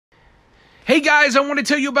Hey guys, I want to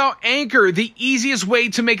tell you about Anchor, the easiest way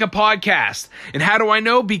to make a podcast. And how do I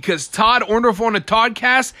know? Because Todd Orndorff on a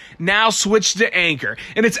Toddcast now switched to Anchor,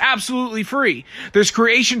 and it's absolutely free. There's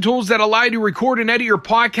creation tools that allow you to record and edit your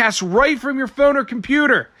podcast right from your phone or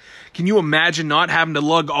computer. Can you imagine not having to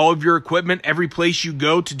lug all of your equipment every place you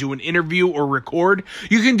go to do an interview or record?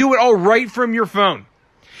 You can do it all right from your phone.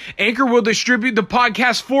 Anchor will distribute the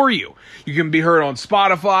podcast for you. You can be heard on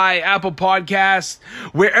Spotify, Apple Podcasts,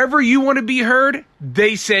 wherever you want to be heard,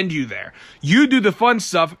 they send you there. You do the fun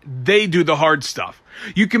stuff, they do the hard stuff.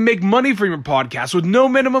 You can make money from your podcast with no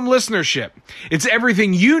minimum listenership. It's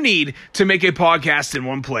everything you need to make a podcast in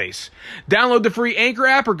one place. Download the free Anchor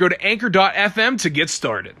app or go to anchor.fm to get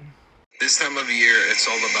started. This time of year, it's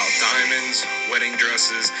all about diamonds, wedding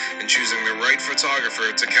dresses, and choosing the right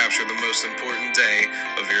photographer to capture the most important day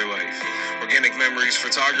of your life. Organic Memories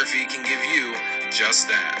Photography can give you just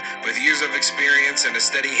that. With years of experience and a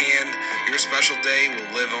steady hand, your special day will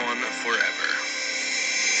live on forever.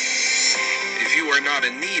 If you are not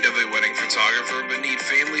in need of a wedding photographer but need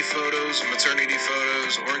family photos, maternity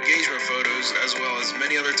photos, or engagement photos, as well as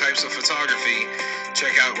many other types of photography,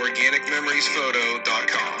 check out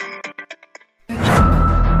organicmemoriesphoto.com.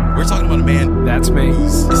 We're talking about a man. That's me.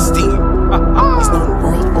 Who's esteemed. He's known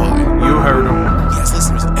worldwide. You heard him. He has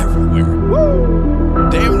listeners everywhere.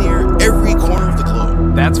 Woo! Damn near every corner of the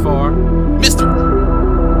globe. That's far. Mr.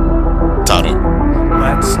 Todd.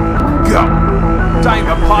 Let's go. I'm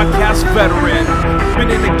a podcast veteran.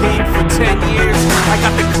 Been in the game for 10 years. I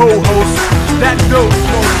got the co-host that knows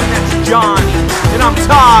most, and that's Johnny. And I'm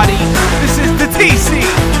Toddy. This is the TC.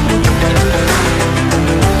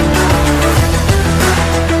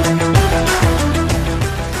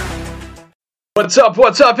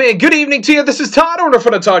 What's up, and good evening to you. This is Todd Orndorff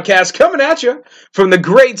on the Toddcast, coming at you from the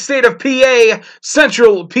great state of PA,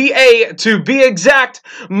 Central PA to be exact.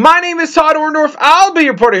 My name is Todd Orndorff. I'll be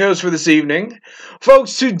your party host for this evening.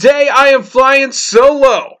 Folks, today I am flying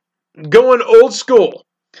solo, going old school,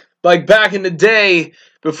 like back in the day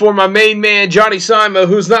before my main man, Johnny Simo,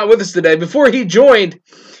 who's not with us today, before he joined.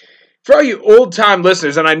 For all you old-time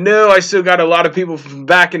listeners, and I know I still got a lot of people from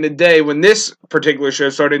back in the day when this particular show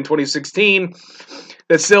started in 2016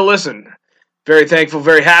 that still listen. Very thankful,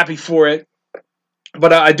 very happy for it.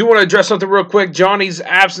 But I do want to address something real quick. Johnny's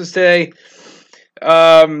absence today.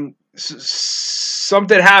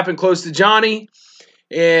 Something happened close to Johnny,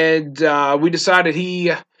 and we decided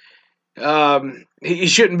he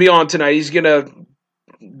shouldn't be on tonight. He's gonna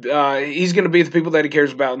be the people that he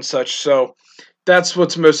cares about and such. So that's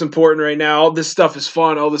what's most important right now. All this stuff is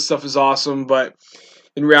fun. All this stuff is awesome. But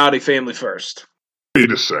in reality, family first.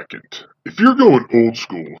 Wait a second. If you're going old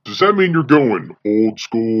school, does that mean you're going old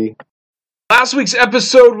school? Last week's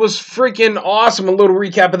episode was freaking awesome. A little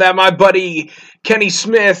recap of that. My buddy Kenny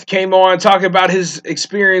Smith came on talking about his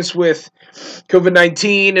experience with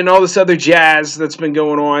COVID-19 and all this other jazz that's been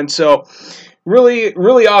going on. So really,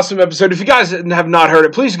 really awesome episode. If you guys have not heard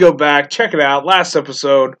it, please go back, check it out. Last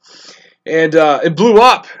episode. And it blew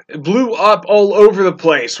up. It blew up all over the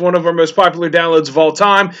place. One of our most popular downloads of all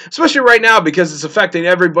time, especially right now because it's affecting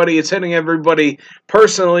everybody. It's hitting everybody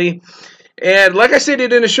personally. And like I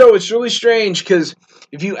stated in the show, it's really strange because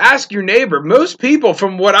if you ask your neighbor, most people,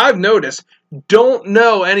 from what I've noticed, don't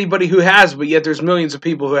know anybody who has, but yet there's millions of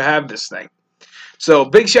people who have this thing. So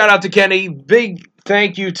big shout out to Kenny. Big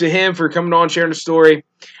thank you to him for coming on, sharing the story.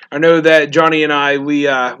 I know that Johnny and I, we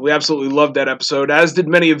absolutely loved that episode, as did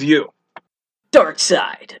many of you. Dark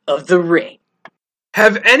Side of the Ring.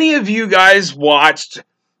 Have any of you guys watched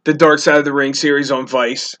the Dark Side of the Ring series on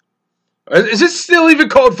Vice? Is it still even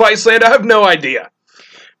called Viceland? I have no idea.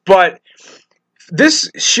 But this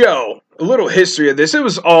show, a little history of this, it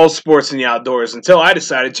was all sports and the outdoors until I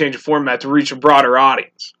decided to change the format to reach a broader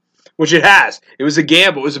audience, which it has. It was a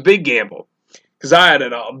gamble. It was a big gamble because I had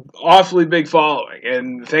an awfully big following,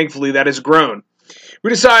 and thankfully that has grown. We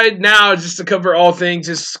decided now just to cover all things,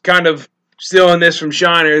 just kind of stealing this from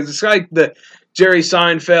Shiner. It's like the Jerry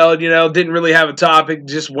Seinfeld, didn't really have a topic,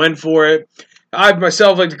 just went for it. I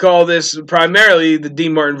myself like to call this primarily the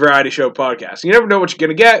Dean Martin Variety Show podcast. You never know what you're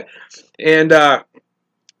going to get. And but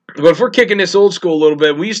if we're kicking this old school a little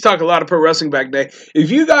bit, we used to talk a lot of pro wrestling back in the day. If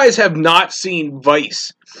you guys have not seen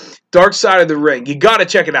Vice, Dark Side of the Ring, you got to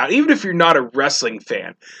check it out, even if you're not a wrestling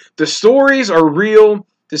fan. The stories are real.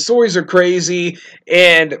 The stories are crazy.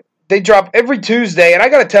 And they drop every Tuesday, and I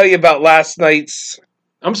got to tell you about 2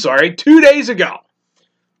 days ago.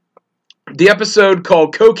 The episode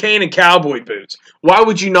called Cocaine and Cowboy Boots. Why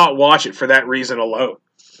would you not watch it for that reason alone?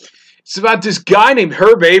 It's about this guy named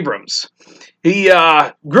Herb Abrams. He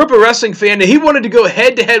grew up a wrestling fan, and he wanted to go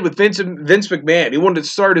head-to-head with Vince McMahon. He wanted to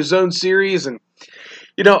start his own series, and,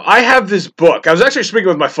 I have this book. I was actually speaking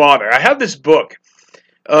with my father. I have this book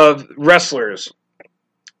of wrestlers,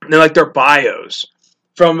 and like their bios,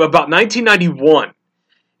 from about 1991.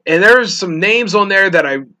 And there's some names on there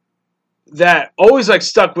that always like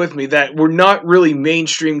stuck with me that were not really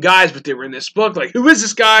mainstream guys, but they were in this book. Like, who is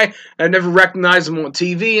this guy? I never recognized him on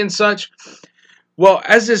TV and such. Well,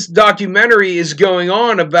 as this documentary is going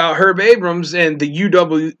on about Herb Abrams and the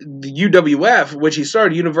UWF, which he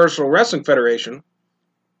started, Universal Wrestling Federation,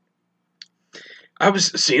 I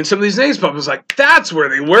was seeing some of these names pop up. I was like, that's where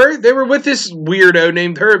they were. They were with this weirdo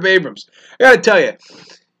named Herb Abrams. I gotta tell you,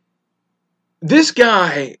 this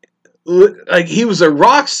guy, like, he was a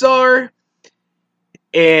rock star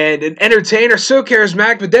and an entertainer, so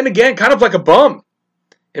charismatic, but then again, kind of like a bum,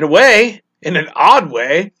 in a way, in an odd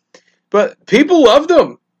way. But people loved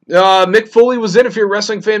him. Mick Foley was in, if you're a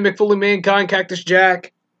wrestling fan, Mick Foley, Mankind, Cactus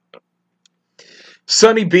Jack.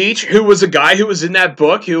 Sonny Beach, who was a guy who was in that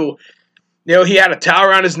book, who, he had a towel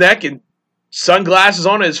around his neck and sunglasses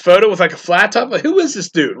on his photo with like a flat top. Like, who is this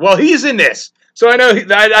dude? Well, he's in this. So I know,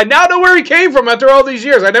 I now know where he came from after all these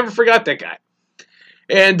years. I never forgot that guy.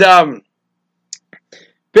 And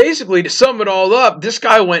basically, to sum it all up, this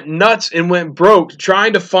guy went nuts and went broke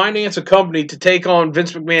trying to finance a company to take on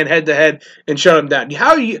Vince McMahon head-to-head and shut him down.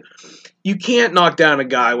 You can't knock down a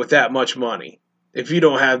guy with that much money if you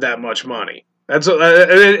don't have that much money.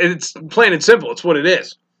 It's plain and simple. It's what it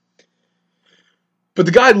is. But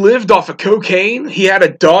the guy lived off of cocaine. He had a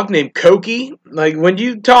dog named Cokie. Like, when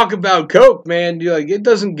you talk about coke, man, you're like, it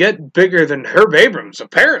doesn't get bigger than Herb Abrams,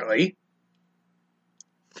 apparently.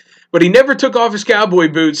 But he never took off his cowboy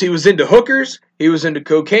boots. He was into hookers. He was into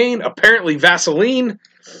cocaine. Apparently Vaseline.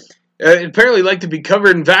 Apparently liked to be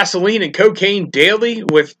covered in Vaseline and cocaine daily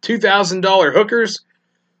with $2,000 hookers.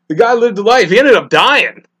 The guy lived a life. He ended up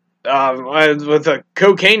dying with a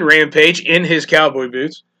cocaine rampage in his cowboy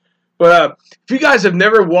boots. But if you guys have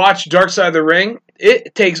never watched Dark Side of the Ring,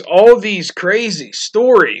 it takes all these crazy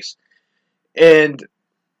stories and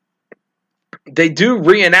they do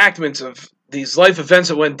reenactments of these life events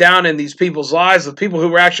that went down in these people's lives, the people who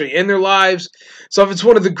were actually in their lives. So if it's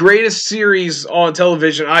one of the greatest series on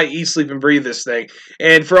television, I eat, sleep, and breathe this thing.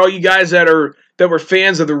 And for all you guys that were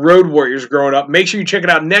fans of the Road Warriors growing up, make sure you check it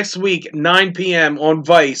out next week, 9 p.m. on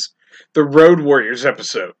Vice, the Road Warriors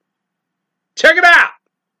episode. Check it out!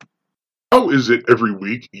 How is it every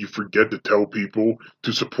week you forget to tell people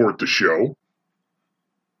to support the show?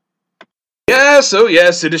 Yes, oh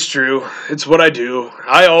yes, it is true. It's what I do.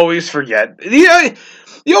 I always forget. Yeah,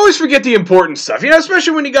 you always forget the important stuff.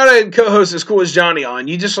 Especially when you got a co-host as cool as Johnny on,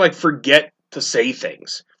 you just forget to say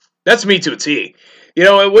things. That's me to a T.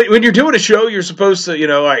 When you're doing a show, you're supposed to,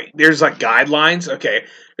 there's guidelines, okay,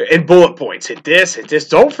 and bullet points. Hit this,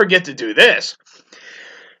 don't forget to do this.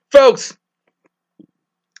 Folks,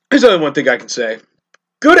 there's only one thing I can say.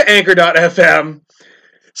 Go to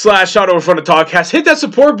anchor.fm/Shot Over Front of Talkcast. Hit that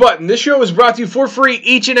support button. This show is brought to you for free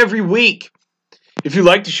each and every week. If you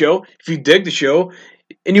like the show, if you dig the show,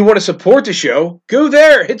 and you want to support the show, go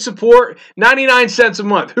there. Hit support. 99 cents a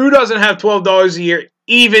month. Who doesn't have $12 a year,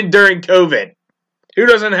 even during COVID? Who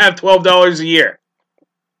doesn't have $12 a year?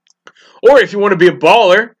 Or if you want to be a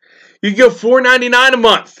baller, you can go $4.99 a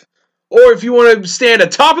month. Or if you want to stand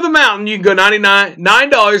atop of the mountain, you can go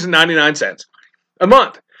 $9.99 a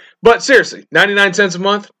month. But seriously, 99 cents a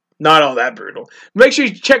month, not all that brutal. Make sure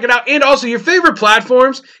you check it out. And also, your favorite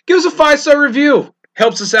platforms, give us a 5-star review.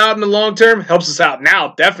 Helps us out in the long term. Helps us out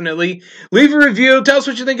now, definitely. Leave a review. Tell us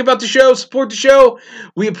what you think about the show. Support the show.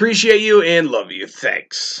 We appreciate you and love you.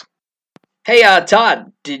 Thanks. Hey,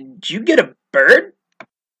 Todd, did you get a bird?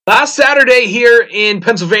 Last Saturday here in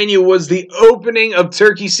Pennsylvania was the opening of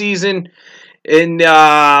turkey season. And,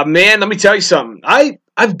 man, let me tell you something.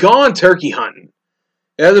 I've gone turkey hunting.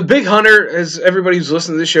 Yeah, the big hunter, as everybody who's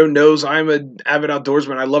listening to this show knows, I'm an avid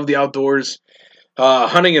outdoorsman. I love the outdoors.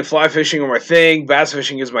 Hunting and fly fishing are my thing. Bass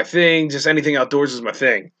fishing is my thing. Just anything outdoors is my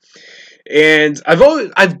thing. And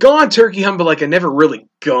I've gone turkey hunting, but I never really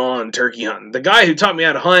gone turkey hunting. The guy who taught me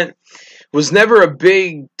how to hunt was never a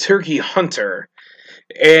big turkey hunter.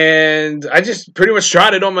 And I just pretty much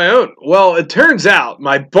tried it on my own. Well, it turns out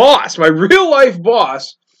my boss, my real life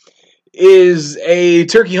boss, is a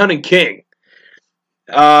turkey hunting king.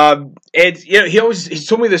 And he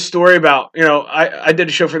told me this story about, I did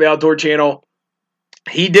a show for the Outdoor Channel.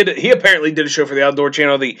 He apparently did a show for the Outdoor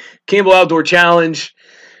Channel, the Campbell Outdoor Challenge.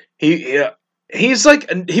 He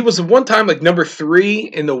was one time number 3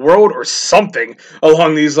 in the world or something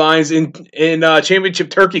along these lines in championship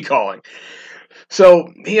turkey calling.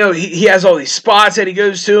 So, he has all these spots that he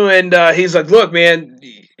goes to, and he's like, look, man,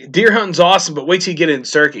 deer hunting's awesome, but wait till you get in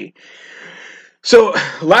turkey. So,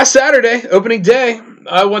 last Saturday, opening day,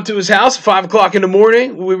 I went to his house at 5 o'clock in the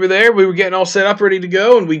morning. We were there. We were getting all set up, ready to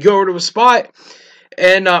go, and we go over to a spot.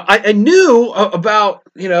 And I knew about,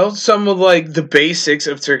 some of, the basics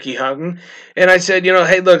of turkey hunting. And I said,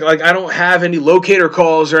 hey, look, I don't have any locator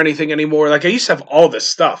calls or anything anymore. I used to have all this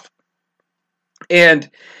stuff. And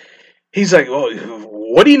he's like, well,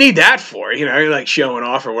 what do you need that for? You're showing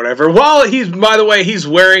off or whatever. While by the way, he's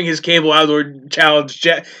wearing his Cable Outdoor Challenge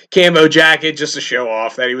camo jacket just to show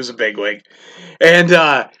off that he was a bigwig. And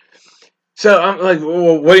so I'm like,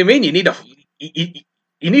 well, what do you mean? You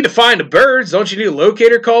need to find the birds. Don't you need a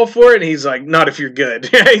locator call for it? And he's like, not if you're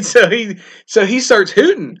good. Right? So he starts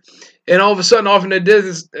hooting. And all of a sudden, off in the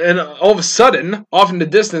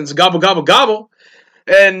distance, gobble, gobble, gobble.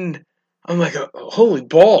 And I'm like, holy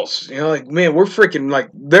balls. Man, we're freaking,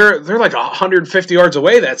 they're 150 yards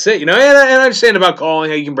away. That's it, And I understand about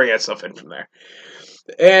calling. You can bring that stuff in from there.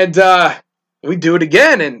 And we do it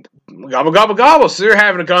again, and gobble, gobble, gobble. So they're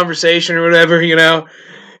having a conversation or whatever,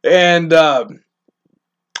 And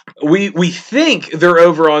we think they're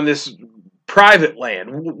over on this private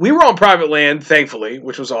land. We were on private land, thankfully,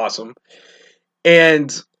 which was awesome.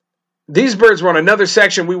 And these birds were on another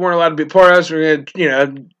section we weren't allowed to be part of. So we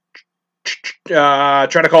had, try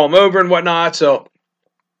to call them over and whatnot. So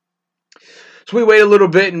we wait a little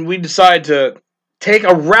bit, and we decide to take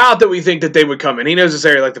a route that we think that they would come in. He knows this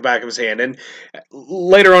area like the back of his hand. And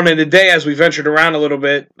later on in the day, as we ventured around a little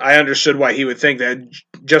bit, I understood why he would think that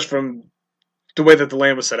just from the way that the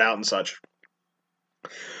land was set out and such.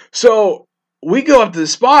 So we go up to the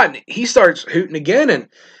spot, and he starts hooting again, and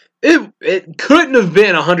it couldn't have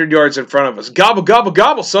been 100 yards in front of us. Gobble, gobble,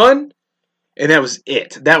 gobble, son. And that was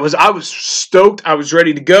it. I was stoked. I was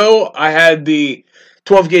ready to go. I had the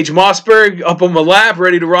 12-gauge Mossberg up on my lap,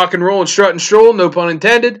 ready to rock and roll and strut and stroll, no pun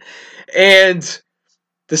intended. And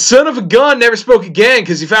the son of a gun never spoke again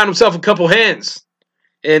because he found himself a couple hens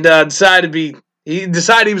and decided he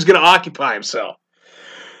was going to occupy himself.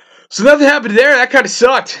 So nothing happened there. That kind of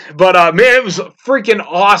sucked. But, man, it was freaking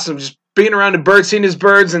awesome just being around the birds, seeing his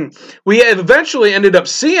birds. And we had eventually ended up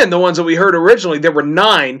seeing the ones that we heard originally. There were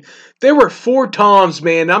 9. There were 4 toms,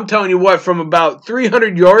 man. I'm telling you what, from about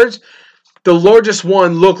 300 yards, the largest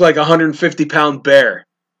one looked like a 150-pound bear.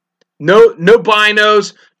 No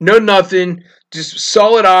binos, no nothing. Just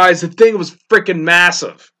solid eyes. The thing was freaking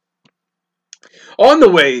massive. On the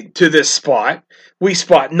way to this spot, we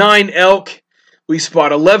spot 9 elk. We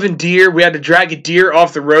spot 11 deer. We had to drag a deer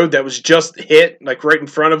off the road that was just hit, right in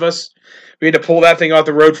front of us. We had to pull that thing off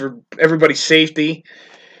the road for everybody's safety.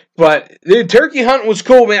 But the turkey hunt was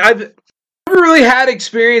cool, man. I've never really had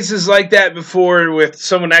experiences like that before with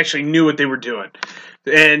someone actually knew what they were doing.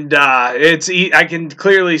 And I can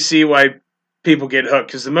clearly see why people get hooked,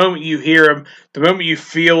 because the moment you hear them, the moment you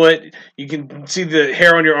feel it, you can see the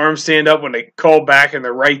hair on your arm stand up when they call back and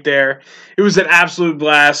they're right there. It was an absolute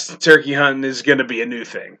blast. Turkey hunting is going to be a new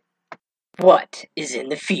thing. What is in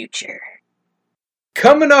the future?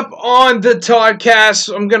 Coming up on the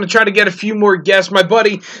Toddcast, I'm going to try to get a few more guests. My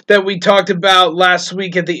buddy that we talked about last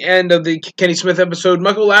week at the end of the Kenny Smith episode,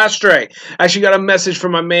 Michael Lastre, actually got a message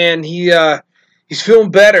from my man. He's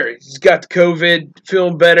feeling better. He's got the COVID,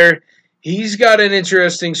 feeling better. He's got an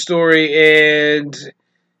interesting story and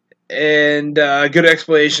a good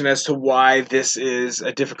explanation as to why this is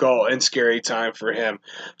a difficult and scary time for him.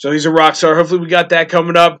 So he's a rock star. Hopefully we got that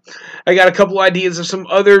coming up. I got a couple ideas of some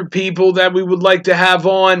other people that we would like to have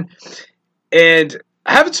on. And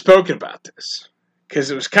I haven't spoken about this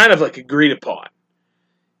because it was kind of agreed upon.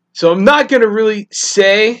 So I'm not going to really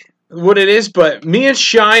say what it is, but me and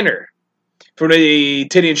Shiner from the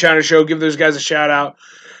Titty and Shiner show, give those guys a shout out.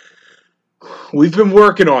 We've been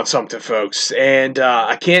working on something, folks, and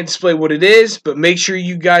I can't display what it is, but make sure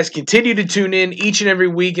you guys continue to tune in each and every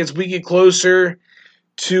week as we get closer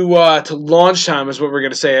to launch time, is what we're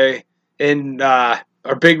going to say, and our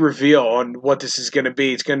big reveal on what this is going to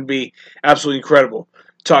be. It's going to be absolutely incredible.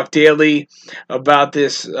 Talk daily about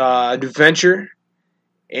this new venture,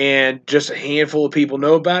 and just a handful of people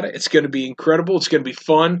know about it. It's going to be incredible. It's going to be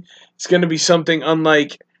fun. It's going to be something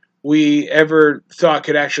unlike we ever thought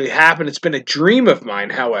could actually happen. It's been a dream of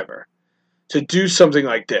mine, however, to do something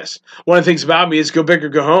like this. One of the things about me is go big or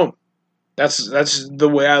go home. That's the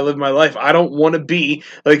way I live my life. I don't want to be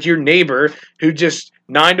like your neighbor who just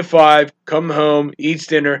 9 to 5, come home, eats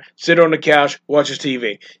dinner, sit on the couch, watches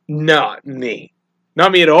TV. Not me.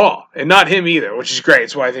 Not me at all. And not him either, which is great.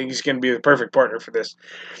 That's why I think he's going to be the perfect partner for this.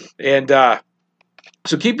 And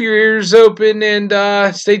So keep your ears open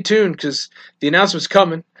and stay tuned because the announcement's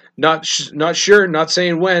coming. Not sure, not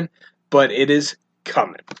saying when, but it is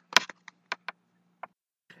coming.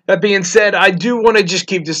 That being said, I do want to just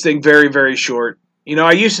keep this thing very, very short. You know,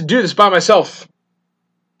 I used to do this by myself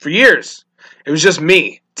for years. It was just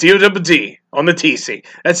me, TOWD, on the TC.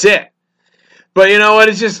 That's it. But you know what?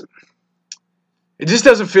 It just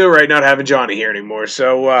doesn't feel right not having Johnny here anymore.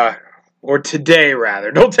 So, or today,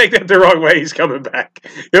 rather. Don't take that the wrong way. He's coming back.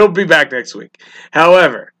 He'll be back next week.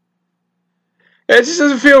 However, it just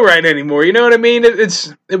doesn't feel right anymore. You know what I mean?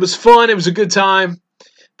 It was fun. It was a good time.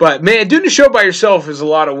 But, man, doing the show by yourself is a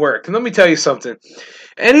lot of work. And let me tell you something.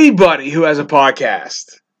 Anybody who has a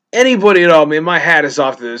podcast, anybody at all, man, my hat is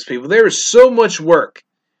off to those people. There is so much work.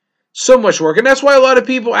 So much work. And that's why a lot of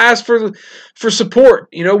people ask for support.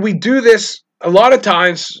 You know, we do this a lot of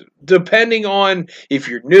times, depending on if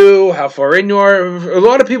you're new, how far in you are. A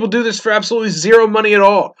lot of people do this for absolutely zero money at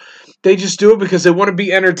all. They just do it because they want to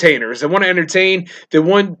be entertainers. They want to entertain. They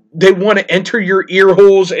want to enter your ear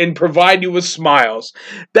holes and provide you with smiles.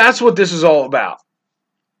 That's what this is all about.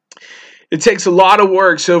 It takes a lot of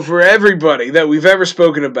work. So for everybody that we've ever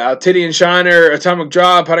spoken about, Titty and Shiner, Atomic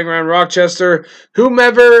Drop, Putting Around Rochester,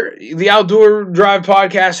 whomever, the Outdoor Drive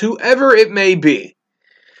Podcast, whoever it may be,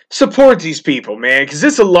 support these people, man, because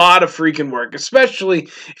it's a lot of freaking work, especially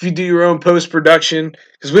if you do your own post-production,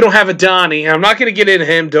 because we don't have a Donnie. I'm not going to get into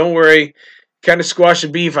him, don't worry. Kind of squash the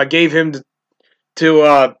beef. I gave him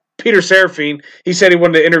to Peter Serafine. He said he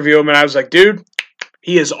wanted to interview him, and I was like, dude,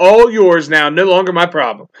 he is all yours now, no longer my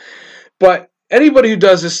problem. But anybody who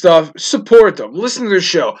does this stuff, support them. Listen to their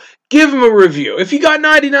show. Give them a review. If you got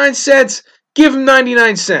 99 cents, give them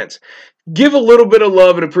 99 cents. Give a little bit of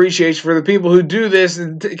love and appreciation for the people who do this,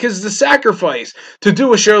 because the sacrifice to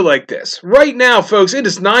do a show like this. Right now, folks, it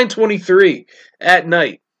is 9:23 at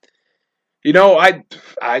night. You know,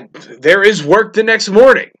 there is work the next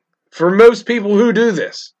morning for most people who do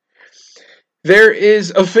this. There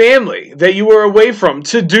is a family that you are away from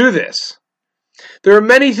to do this. There are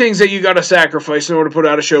many things that you got to sacrifice in order to put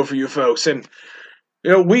out a show for you folks, and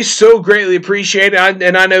you know, we so greatly appreciate it,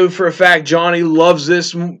 and I know for a fact Johnny loves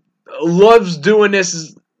this. Loves doing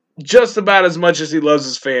this just about as much as he loves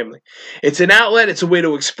his family. It's an outlet. It's a way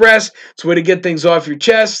to express. It's a way to get things off your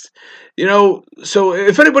chest. You know, so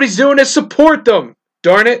if anybody's doing this, support them.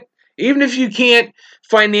 Darn it. Even if you can't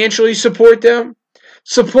financially support them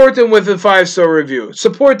with a 5-star review.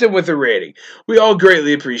 Support them with a rating. We all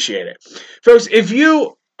greatly appreciate it. Folks, if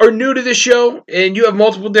you are new to this show and you have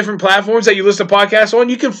multiple different platforms that you listen to podcasts on,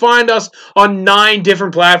 you can find us on 9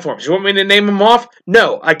 different platforms. You want me to name them off?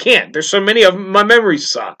 No, I can't. There's so many of them, my memory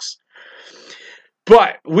sucks.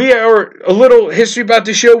 But we are, a little history about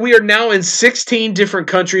the show, we are now in 16 different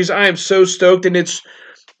countries. I am so stoked, and it's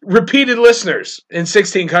repeated listeners in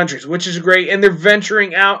 16 countries, which is great. And they're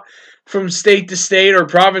venturing out from state to state or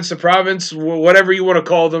province to province, whatever you want to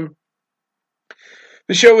call them.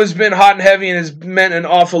 The show has been hot and heavy and has meant an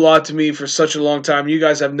awful lot to me for such a long time. You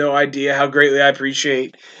guys have no idea how greatly I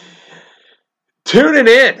appreciate tuning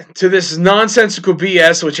in to this nonsensical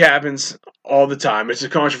BS, which happens all the time. It's a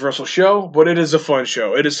controversial show, but it is a fun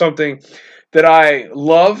show. It is something that I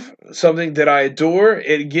love, something that I adore.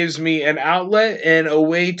 It gives me an outlet and a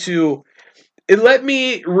way to... It let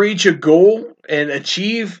me reach a goal and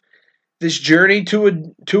achieve this journey to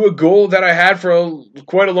a goal that I had for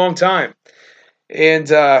quite a long time. And,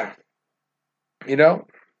 you know,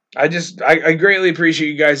 I greatly appreciate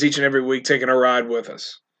you guys each and every week taking a ride with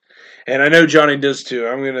us. And I know Johnny does too.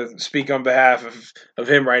 I'm going to speak on behalf of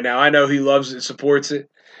him right now. I know he loves it, supports it.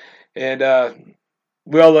 And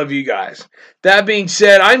we all love you guys. That being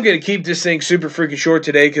said, I'm going to keep this thing super freaking short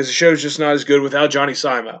today because the show's just not as good without Johnny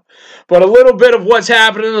Simo. But a little bit of what's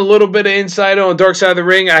happening, a little bit of insight on Dark Side of the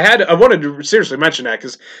Ring. I wanted to seriously mention that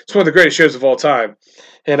because it's one of the greatest shows of all time.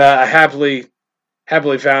 And I happily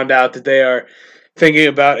found out that they are thinking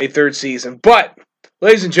about a 3rd season. But,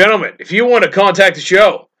 ladies and gentlemen, if you want to contact the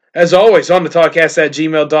show, as always, on the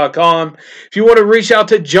talkcast@gmail.com. If you want to reach out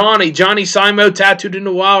to Johnny Simo, Tattooed in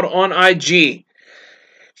the Wild on IG.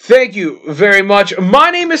 Thank you very much. My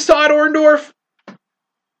name is Todd Orndorff.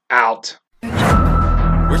 Out.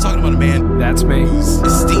 We're talking about a man That's me. who's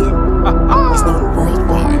esteemed. He's known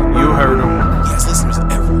worldwide. You heard him. He has listeners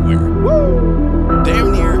everywhere.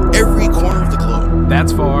 Damn near every corner of the globe.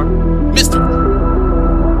 That's far. Mr.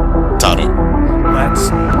 Todd. Let's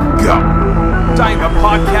go. I'm a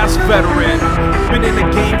podcast veteran. Been in the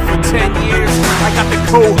game for 10 years. I got the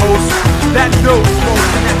co-host that knows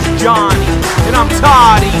most, and that's Johnny. And I'm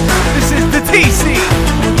Toddy. This is the TC.